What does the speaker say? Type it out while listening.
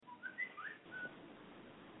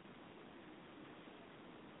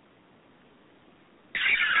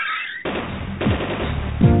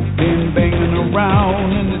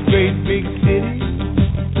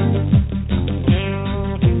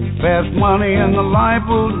money and the life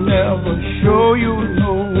will never show you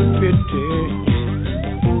no pity.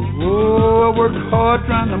 Oh, I worked hard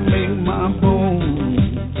trying to make my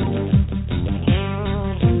bones,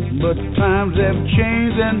 but times have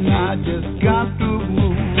changed and I just got to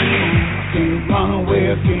move. I can't run away,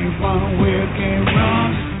 I can't run away, I can't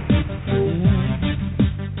run.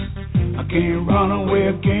 I can't run away,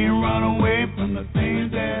 I can't run away from the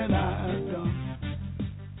things that I've done.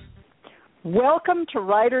 Welcome to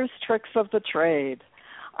Writer's Tricks of the Trade.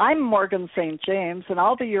 I'm Morgan St. James, and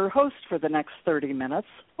I'll be your host for the next 30 minutes,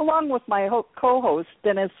 along with my co-host,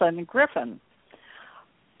 Dennis and Griffin.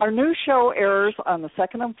 Our new show airs on the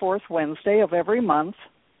second and fourth Wednesday of every month,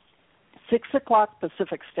 6 o'clock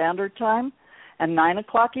Pacific Standard Time and 9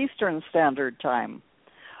 o'clock Eastern Standard Time.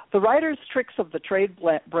 The Writer's Tricks of the Trade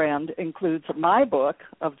brand includes my book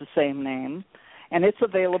of the same name, and it's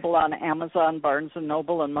available on Amazon, Barnes &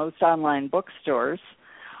 Noble, and most online bookstores.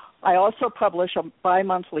 I also publish a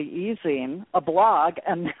bi-monthly e-zine, a blog,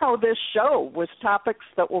 and now this show with topics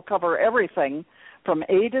that will cover everything from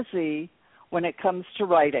A to Z when it comes to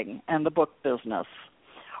writing and the book business.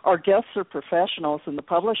 Our guests are professionals in the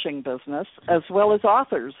publishing business, as well as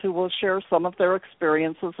authors who will share some of their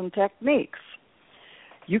experiences and techniques.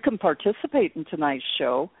 You can participate in tonight's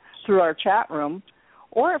show through our chat room,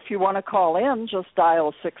 or if you want to call in, just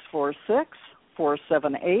dial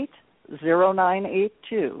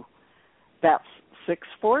 646-478-0982. That's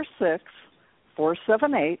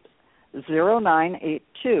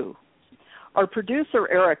 646-478-0982. Our producer,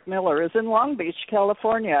 Eric Miller, is in Long Beach,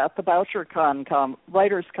 California at the BoucherCon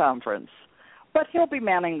Writers Conference, but he'll be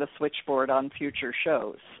manning the switchboard on future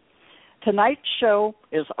shows. Tonight's show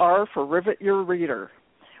is R for Rivet Your Reader.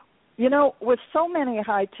 You know, with so many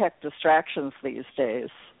high-tech distractions these days,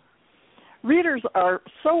 readers are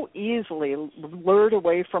so easily lured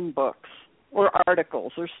away from books or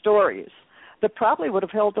articles or stories that probably would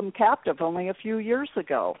have held them captive only a few years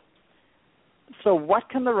ago. So what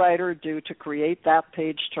can the writer do to create that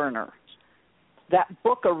page-turner, that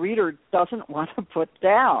book a reader doesn't want to put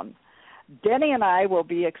down? Denny and I will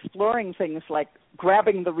be exploring things like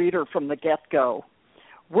grabbing the reader from the get-go,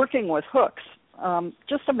 working with hooks.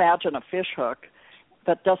 Just imagine a fish hook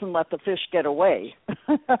that doesn't let the fish get away.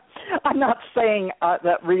 I'm not saying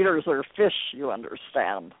that readers are fish, you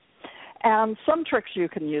understand. And some tricks you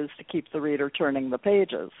can use to keep the reader turning the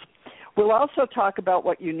pages. We'll also talk about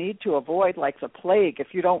what you need to avoid, like the plague,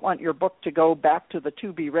 if you don't want your book to go back to the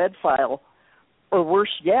to-be-read file, or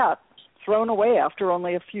worse yet, thrown away after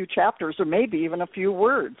only a few chapters or maybe even a few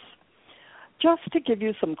words. Just to give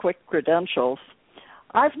you some quick credentials,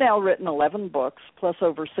 I've now written 11 books, plus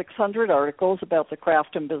over 600 articles about the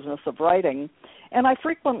craft and business of writing, and I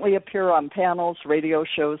frequently appear on panels, radio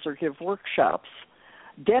shows, or give workshops.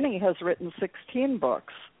 Denny has written 16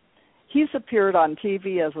 books. He's appeared on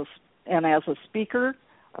TV as a speaker,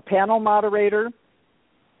 a panel moderator,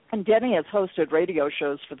 and Denny has hosted radio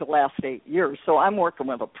shows for the last 8 years, so I'm working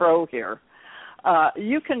with a pro here.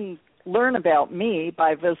 You can learn about me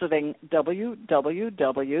by visiting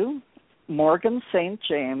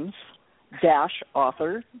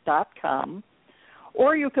www.morganstjames-author.com,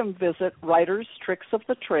 or you can visit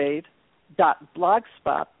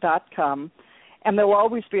writerstricksofthetrade.blogspot.com, and there'll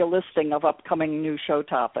always be a listing of upcoming new show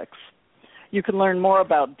topics. You can learn more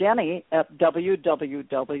about Denny at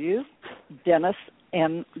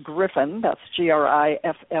www.dennisngriffin, that's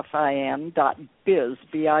Griffin.biz,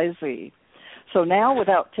 B-I-Z. So now,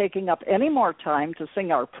 without taking up any more time to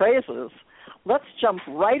sing our praises, let's jump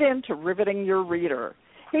right into riveting your reader.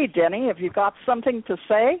 Hey, Denny, have you got something to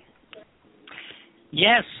say?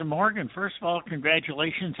 Yes, Morgan, first of all,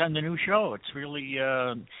 congratulations on the new show. It's really,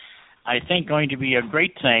 I think, going to be a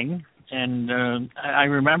great thing. And I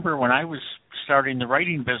remember when I was starting the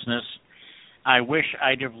writing business, I wish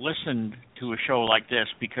I'd have listened to a show like this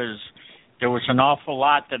because there was an awful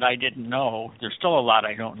lot that I didn't know. There's still a lot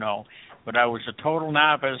I don't know, but I was a total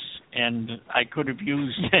novice, and I could have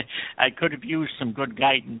used some good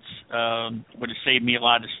guidance. Would have saved me a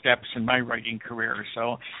lot of steps in my writing career.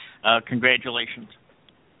 So, congratulations.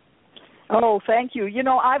 Oh, thank you. You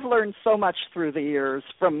know, I've learned so much through the years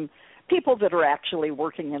from people that are actually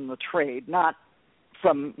working in the trade, not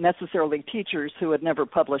from necessarily teachers who had never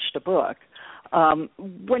published a book.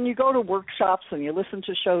 When you go to workshops and you listen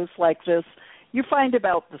to shows like this, you find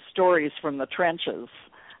about the stories from the trenches.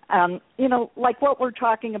 You know, like what we're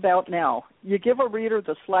talking about now, you give a reader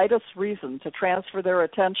the slightest reason to transfer their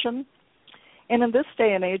attention, and in this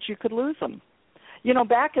day and age, you could lose them. You know,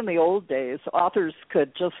 back in the old days, authors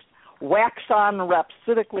could just wax on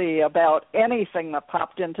rhapsodically about anything that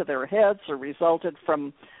popped into their heads or resulted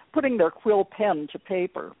from putting their quill pen to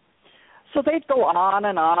paper. So they'd go on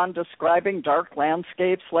and on describing dark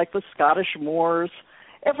landscapes like the Scottish moors,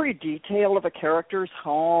 every detail of a character's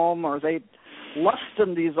home, or they'd lust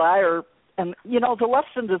and desire. And, the lust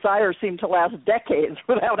and desire seemed to last decades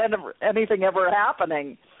without anything ever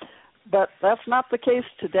happening. But that's not the case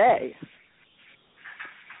today.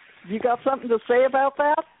 You got something to say about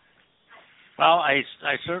that? Well, I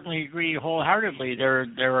certainly agree wholeheartedly.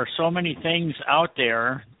 There are so many things out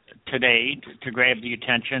there today to grab the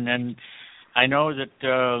attention, and I know that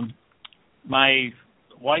my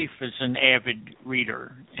wife is an avid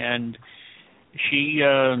reader, and she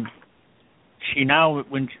now,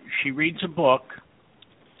 when she reads a book,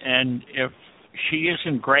 and if she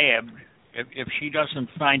isn't grabbed, if she doesn't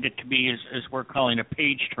find it to be, as we're calling, a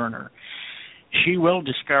page turner, she will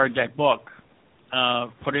discard that book,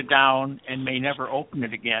 put it down, and may never open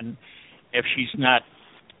it again if she's not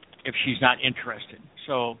interested.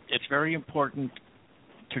 So it's very important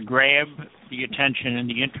to grab the attention and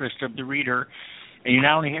the interest of the reader, and you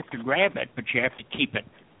not only have to grab it, but you have to keep it,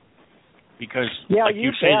 because, like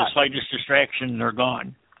you say, the slightest distraction, they're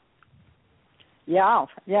gone. Yeah.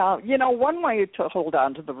 One way to hold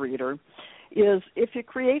on to the reader is if you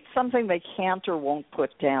create something they can't or won't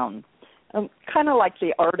put down. Kind of like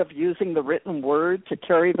the art of using the written word to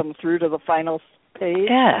carry them through to the final page.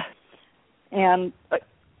 Yeah. And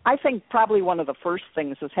I think probably one of the first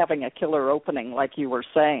things is having a killer opening, like you were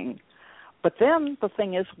saying. But then the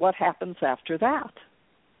thing is, what happens after that?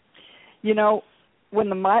 When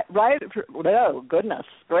the writer, oh, goodness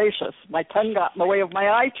gracious, my tongue got in the way of my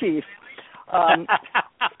eye teeth.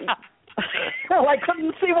 Well, I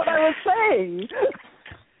couldn't see what I was saying.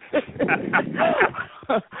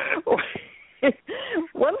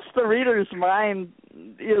 Once the reader's mind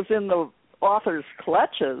is in the author's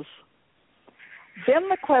clutches, then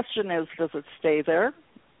the question is, does it stay there,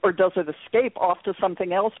 or does it escape off to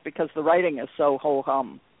something else because the writing is so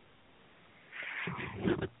ho-hum?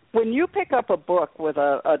 When you pick up a book with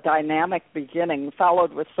a dynamic beginning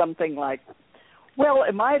followed with something like, well,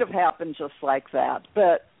 it might have happened just like that,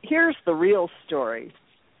 but here's the real story.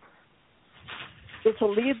 It's a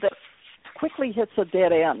lead that quickly hits a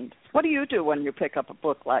dead end. What do you do when you pick up a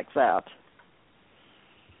book like that?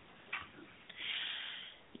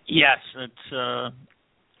 Yes, it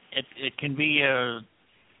can be a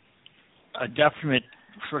definite,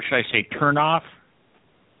 what should I say, turn off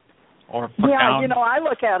or put down. Yeah, I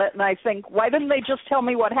look at it and I think, why didn't they just tell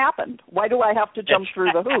me what happened? Why do I have to jump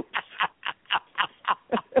through the hoops?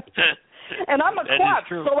 And I'm a klutz,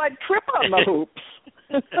 so I'd trip on the hoops.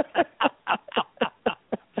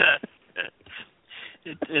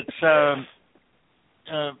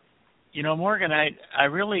 Morgan, I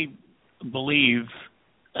really believe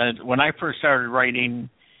when I first started writing,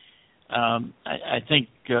 I think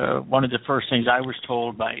one of the first things I was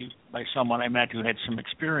told by someone I met who had some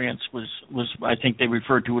experience was I think they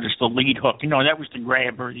referred to it as the lead hook. That was the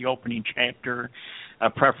grabber, the opening chapter,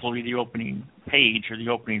 preferably the opening page or the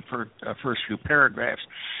opening first few paragraphs.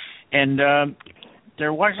 And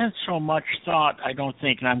there wasn't so much thought, I don't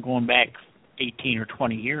think, and I'm going back 18 or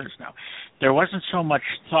 20 years now. There wasn't so much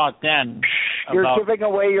thought then. You're giving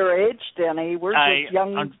away your age, Denny. We're just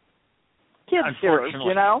young kids here,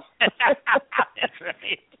 That's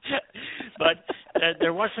right. But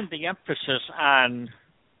there wasn't the emphasis on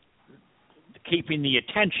keeping the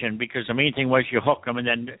attention, because the main thing was you hook them, and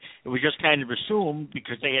then it was just kind of assumed,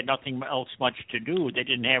 because they had nothing else much to do, they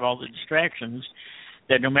didn't have all the distractions,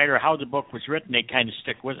 that no matter how the book was written, they'd kind of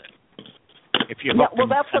stick with it. If you well,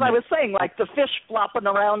 that's what I was saying, like the fish flopping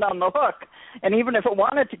around on the hook, and even if it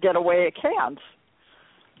wanted to get away, it can't.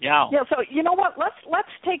 Yeah. Yeah, so you know what?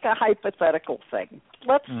 Let's take a hypothetical thing.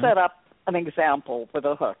 Let's set up an example with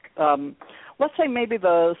a hook. Let's say maybe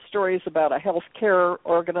the story's about a healthcare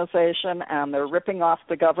organization and they're ripping off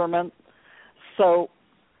the government. So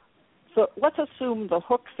let's assume the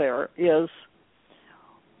hook there is,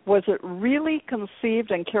 was it really conceived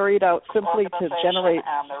and carried out simply to generate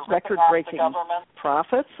record-breaking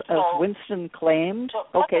profits, as Winston claimed?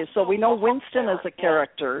 Okay, so we know Winston is a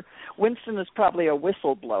character. Winston is probably a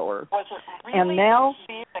whistleblower. And now,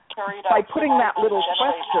 by putting that little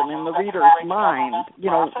question in the reader's mind,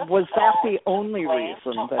 was that the only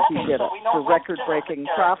reason that he did it, for record-breaking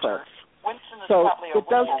profits? So it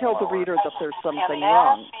does tell the reader that there's something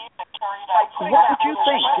wrong. What would you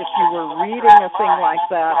think if you were reading a thing like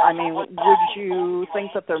that? I mean, would you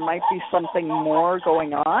think that there might be something more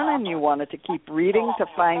going on and you wanted to keep reading to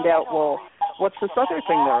find out, well, what's this other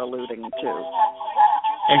thing they're alluding to?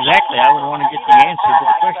 Exactly. I would want to get the answer to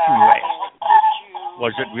the question you asked.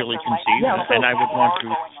 Was it really conceived? Yeah, and I would want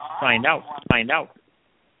to find out.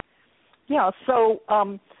 Yeah, so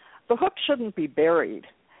the hook shouldn't be buried.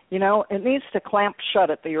 You know, it needs to clamp shut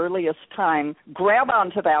at the earliest time, grab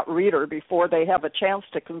onto that reader before they have a chance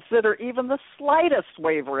to consider even the slightest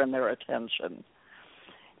waver in their attention.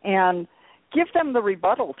 And give them the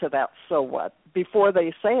rebuttal to that so what before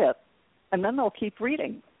they say it, and then they'll keep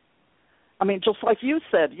reading. I mean, just like you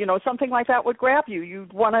said, you know, something like that would grab you.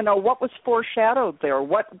 You'd want to know what was foreshadowed there.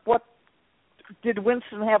 What did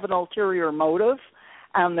Winston have an ulterior motive?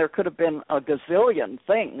 And there could have been a gazillion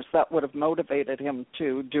things that would have motivated him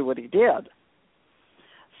to do what he did.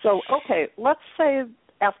 So, okay, let's say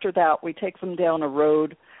after that we take them down a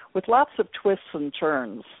road with lots of twists and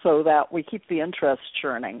turns so that we keep the interest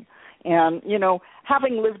churning. And, you know,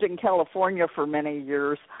 having lived in California for many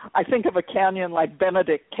years, I think of a canyon like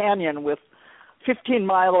Benedict Canyon with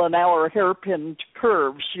 15-mile-an-hour hairpin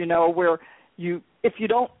curves, you know, where if you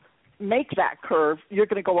don't make that curve, you're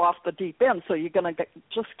going to go off the deep end, so you're going to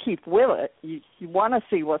just keep with it. You want to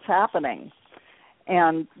see what's happening,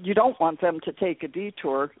 and you don't want them to take a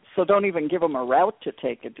detour, so don't even give them a route to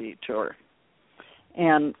take a detour.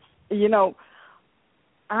 And, you know,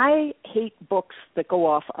 I hate books that go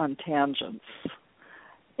off on tangents,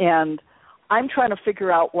 and I'm trying to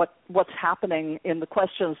figure out what's happening in the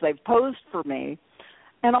questions they've posed for me.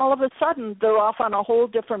 And all of a sudden, they're off on a whole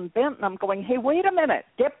different bent, and I'm going, hey, wait a minute,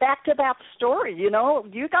 get back to that story, you know?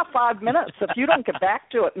 You got 5 minutes. If you don't get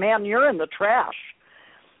back to it, man, you're in the trash.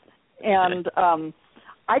 And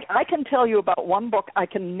I can tell you about one book. I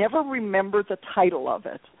can never remember the title of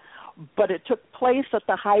it, but it took place at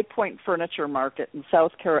the High Point Furniture Market in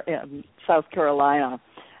South Carolina.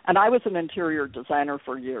 And I was an interior designer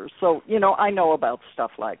for years, so, you know, I know about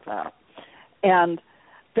stuff like that. And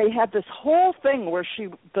they had this whole thing where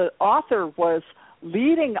the author was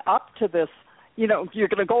leading up to this, you know, you're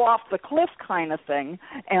going to go off the cliff kind of thing,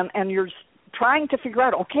 and you're trying to figure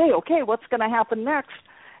out, okay, what's going to happen next?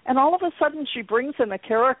 And all of a sudden she brings in a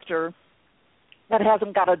character that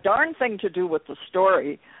hasn't got a darn thing to do with the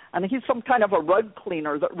story, and he's some kind of a rug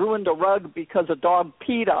cleaner that ruined a rug because a dog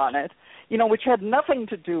peed on it, you know, which had nothing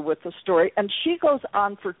to do with the story. And she goes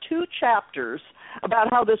on for 2 chapters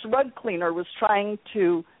about how this rug cleaner was trying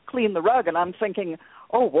to clean the rug, and I'm thinking,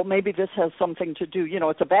 oh, well, maybe this has something to do, you know,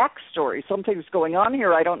 it's a backstory. Something's going on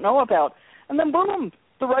here I don't know about. And then, boom,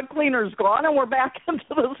 the rug cleaner's gone, and we're back into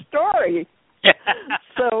the story.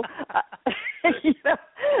 So, you know,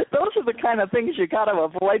 those are the kind of things you got to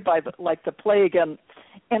avoid like the plague.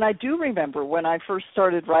 And I do remember when I first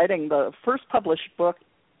started writing, the first published book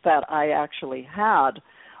that I actually had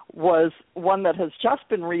was one that has just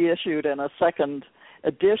been reissued in a second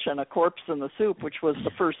edition, A Corpse in the Soup, which was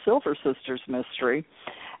the first Silver Sisters mystery.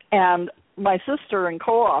 And my sister and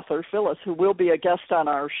co-author, Phyllis, who will be a guest on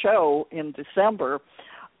our show in December,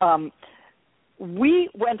 we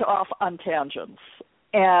went off on tangents.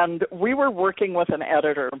 And we were working with an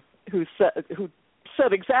editor who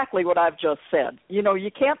said exactly what I've just said. You know,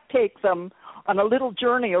 you can't take them on a little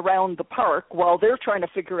journey around the park while they're trying to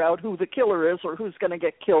figure out who the killer is or who's going to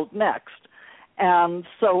get killed next. And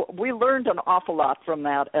so we learned an awful lot from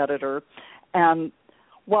that editor. And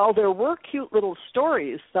while there were cute little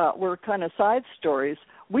stories that were kind of side stories,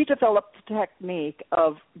 we developed the technique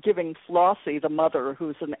of giving Flossie, the mother,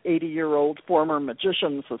 who's an 80-year-old former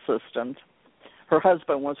magician's assistant. Her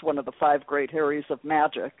husband was one of the 5 great Harrys of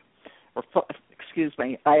magic.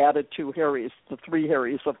 I added 2 Harrys, the 3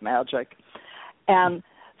 Harrys of magic. And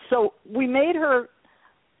so we made her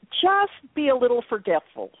just be a little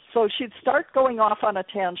forgetful. So she'd start going off on a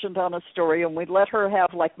tangent on a story, and we'd let her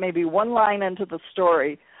have like maybe one line into the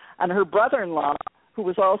story, and her brother-in-law, who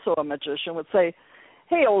was also a magician, would say,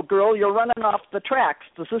 hey, old girl, you're running off the tracks.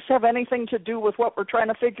 Does this have anything to do with what we're trying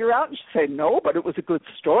to figure out? And she'd say, no, but it was a good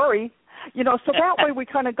story. You know, so that way we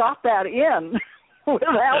kind of got that in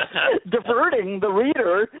without diverting the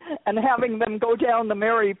reader and having them go down the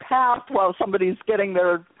merry path while somebody's getting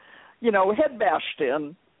their, you know, head bashed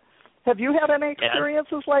in. Have you had any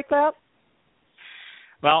experiences like that?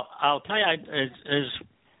 Well, I'll tell you, as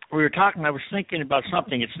we were talking, I was thinking about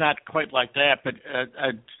something. It's not quite like that, but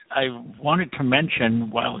I wanted to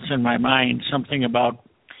mention, while it's in my mind, something about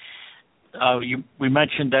we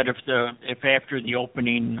mentioned that if after the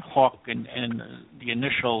opening hook and the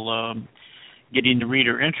initial getting the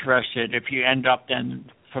reader interested, if you end up then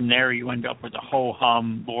from there you end up with a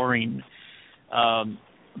ho-hum, boring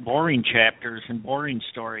chapters and boring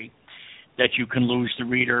story, that you can lose the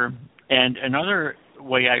reader. And another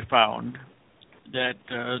way I found that,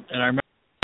 and I